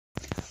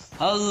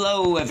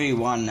Hello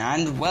everyone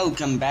and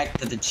welcome back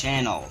to the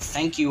channel.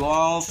 Thank you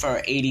all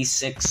for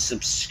 86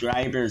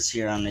 subscribers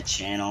here on the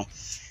channel.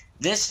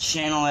 This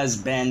channel has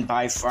been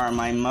by far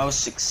my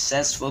most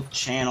successful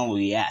channel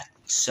yet.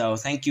 So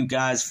thank you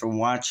guys for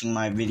watching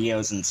my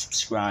videos and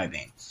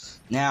subscribing.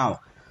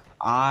 Now,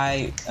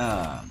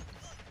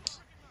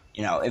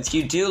 if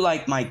you do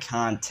like my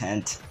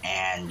content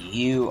and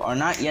you are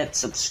not yet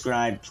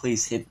subscribed,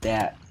 please hit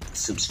that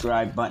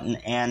subscribe button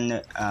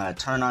and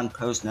turn on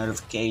post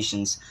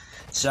notifications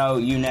so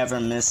you never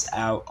miss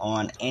out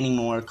on any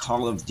more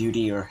Call of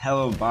Duty or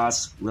Hello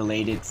Boss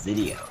related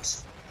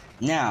videos.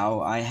 Now,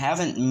 I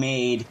haven't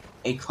made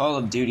a Call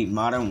of Duty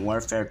Modern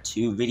Warfare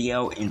 2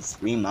 video in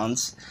 3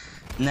 months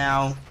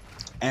now,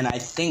 and I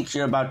think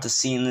you're about to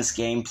see in this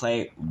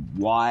gameplay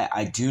why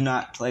I do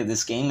not play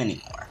this game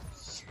anymore.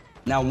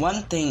 Now,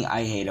 one thing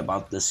I hate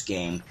about this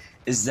game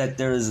is that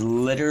there is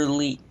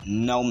literally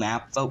no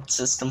map vote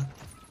system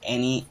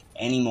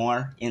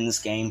anymore in this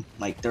game.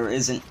 Like, there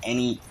isn't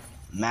any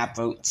map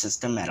vote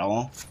system at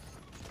all,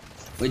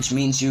 which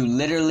means you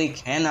literally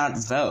cannot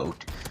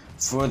vote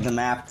for the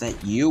map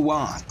that you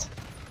want,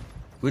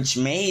 which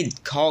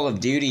made Call of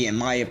Duty, in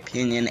my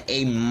opinion,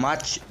 a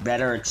much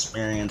better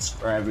experience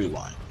for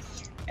everyone.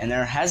 And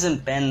there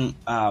hasn't been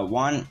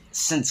one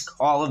since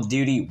Call of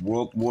Duty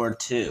World War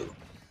II.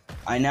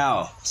 I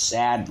know,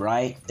 sad,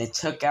 right? They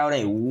took out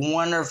a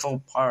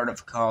wonderful part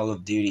of Call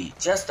of Duty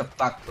just to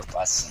fuck with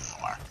us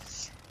some more.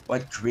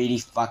 What greedy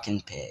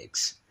fucking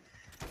pigs.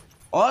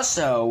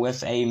 Also, with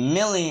the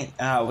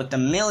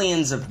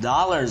millions of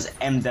dollars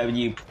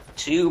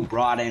MW2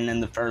 brought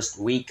in the first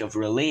week of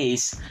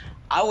release,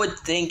 I would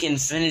think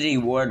Infinity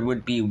Ward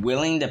would be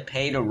willing to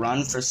pay to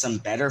run for some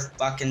better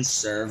fucking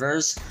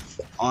servers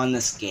on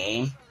this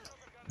game.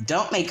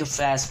 Don't make a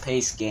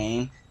fast-paced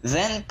game,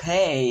 then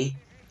pay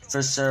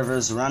for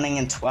servers running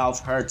in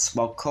 12 Hz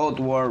while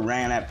Cold War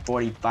ran at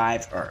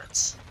 45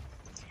 Hz.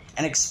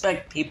 And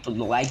expect people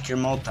to like your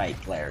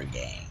multiplayer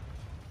game.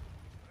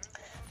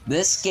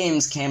 This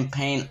game's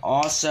campaign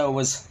also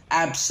was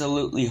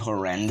absolutely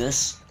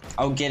horrendous.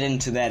 I'll get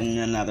into that in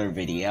another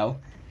video.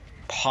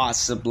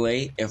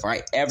 Possibly, if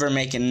I ever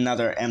make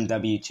another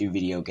MW2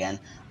 video again.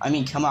 I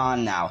mean, come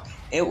on now.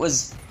 It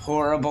was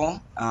horrible.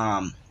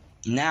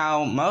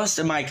 Now, most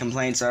of my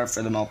complaints are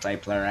for the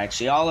multiplayer.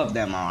 Actually, all of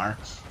them are.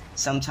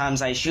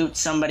 Sometimes I shoot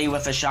somebody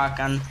with a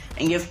shotgun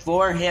and get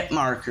 4 hit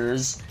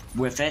markers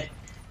with it,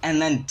 and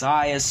then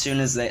die as soon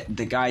as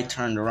the guy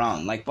turned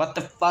around. Like, what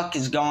the fuck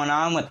is going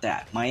on with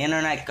that? My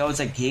internet goes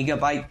a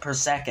gigabyte per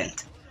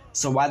second.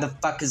 So why the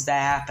fuck is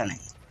that happening?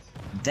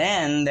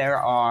 Then there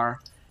are,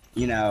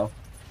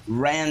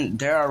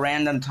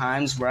 random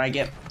times where I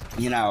get,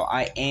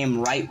 I aim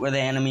right where the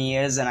enemy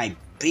is and I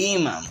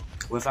beam them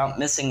without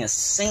missing a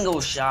single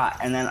shot.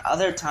 And then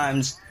other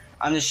times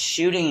I'm just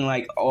shooting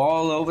like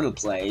all over the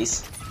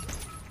place,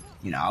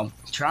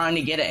 trying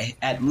to get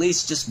at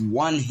least just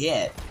one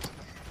hit.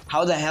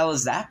 How the hell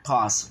is that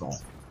possible?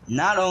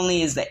 Not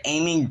only is the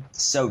aiming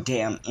so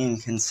damn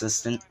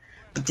inconsistent,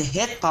 but the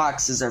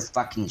hitboxes are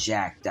fucking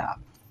jacked up.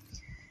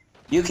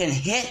 You can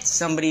hit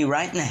somebody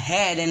right in the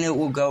head and it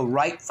will go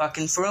right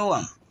fucking through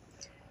them.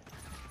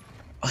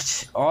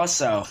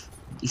 Also,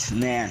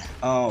 man,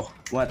 oh,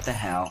 what the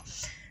hell.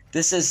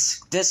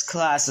 This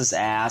class is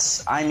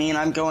ass. I mean,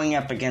 I'm going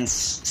up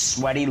against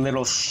sweaty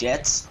little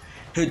shits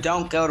who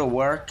don't go to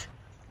work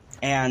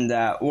and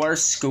or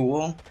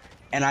school.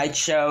 And I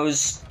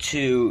chose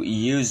to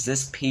use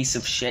this piece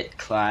of shit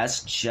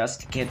class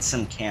just to get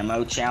some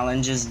camo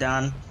challenges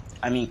done.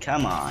 I mean,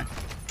 come on.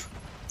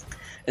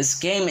 This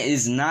game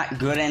is not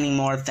good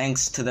anymore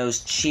thanks to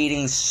those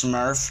cheating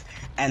smurf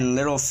and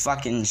little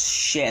fucking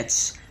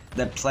shits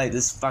that play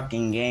this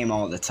fucking game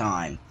all the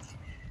time.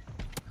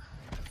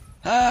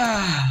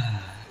 I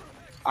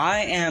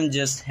am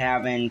just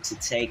having to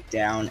take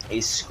down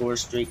a score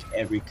streak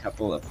every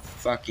couple of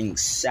fucking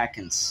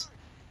seconds,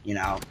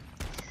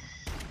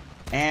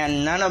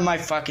 And none of my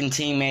fucking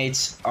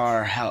teammates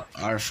are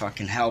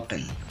fucking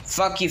helping.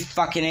 Fuck you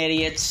fucking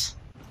idiots.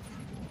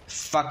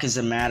 Fuck is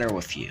the matter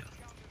with you?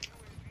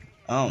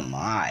 Oh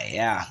my,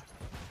 yeah.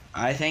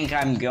 I think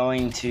I'm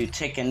going to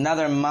take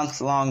another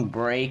month-long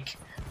break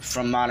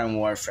from Modern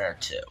Warfare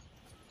 2.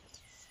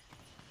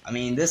 I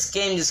mean, this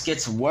game just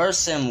gets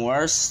worse and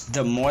worse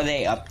the more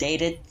they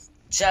update it.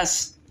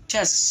 Just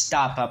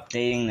stop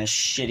updating this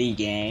shitty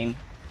game.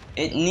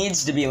 It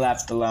needs to be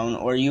left alone,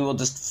 or you will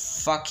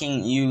just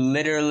fucking, you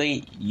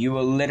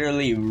will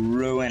literally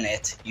ruin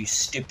it, you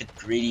stupid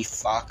greedy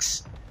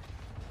fucks.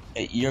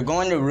 You're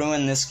going to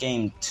ruin this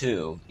game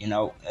too,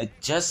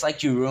 just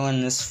like you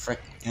ruined this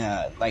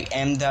like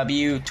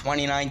MW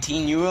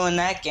 2019, you ruined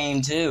that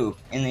game too,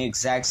 in the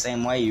exact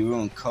same way. You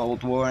ruined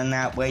Cold War in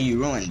that way, you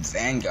ruined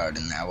Vanguard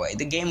in that way.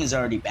 The game was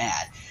already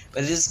bad,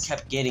 but it just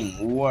kept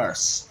getting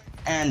worse,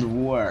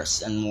 and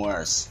worse, and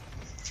worse.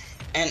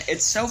 And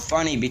it's so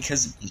funny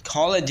because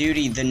Call of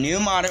Duty, the new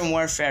Modern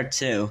Warfare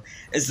 2,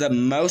 is the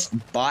most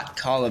bought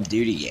Call of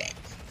Duty game.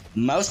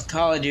 Most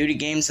Call of Duty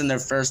games in their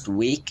first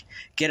week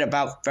get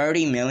about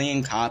 30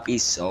 million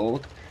copies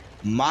sold,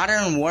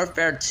 Modern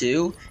Warfare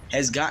 2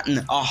 has gotten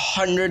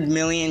 100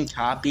 million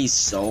copies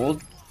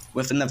sold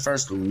within the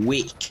first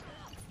week.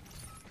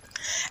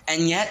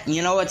 And yet,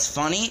 you know what's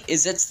funny?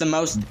 Is it's the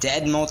most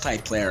dead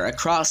multiplayer.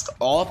 Across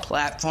all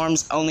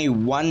platforms, only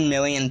 1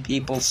 million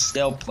people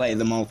still play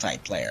the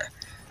multiplayer.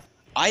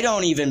 I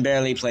don't even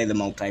barely play the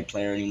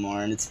multiplayer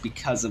anymore, and it's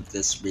because of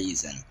this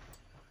reason.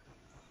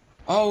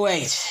 Oh,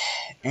 wait.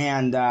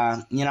 And,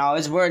 you know, I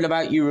was worried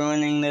about you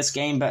ruining this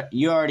game, but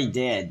you already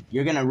did.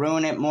 You're gonna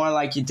ruin it more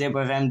like you did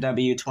with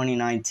MW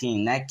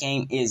 2019. That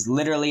game is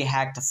literally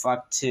hack the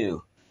fuck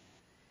too.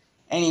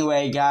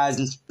 Anyway,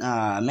 guys,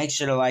 make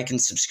sure to like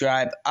and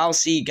subscribe. I'll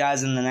see you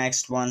guys in the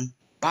next one.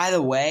 By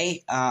the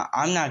way,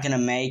 I'm not gonna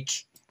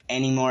make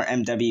any more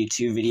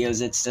MW2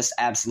 videos. It's just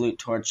absolute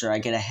torture. I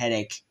get a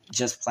headache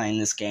just playing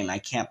this game. I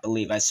can't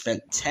believe I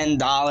spent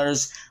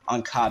 $10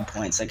 on COD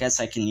points. I guess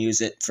I can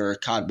use it for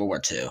COD War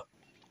 2.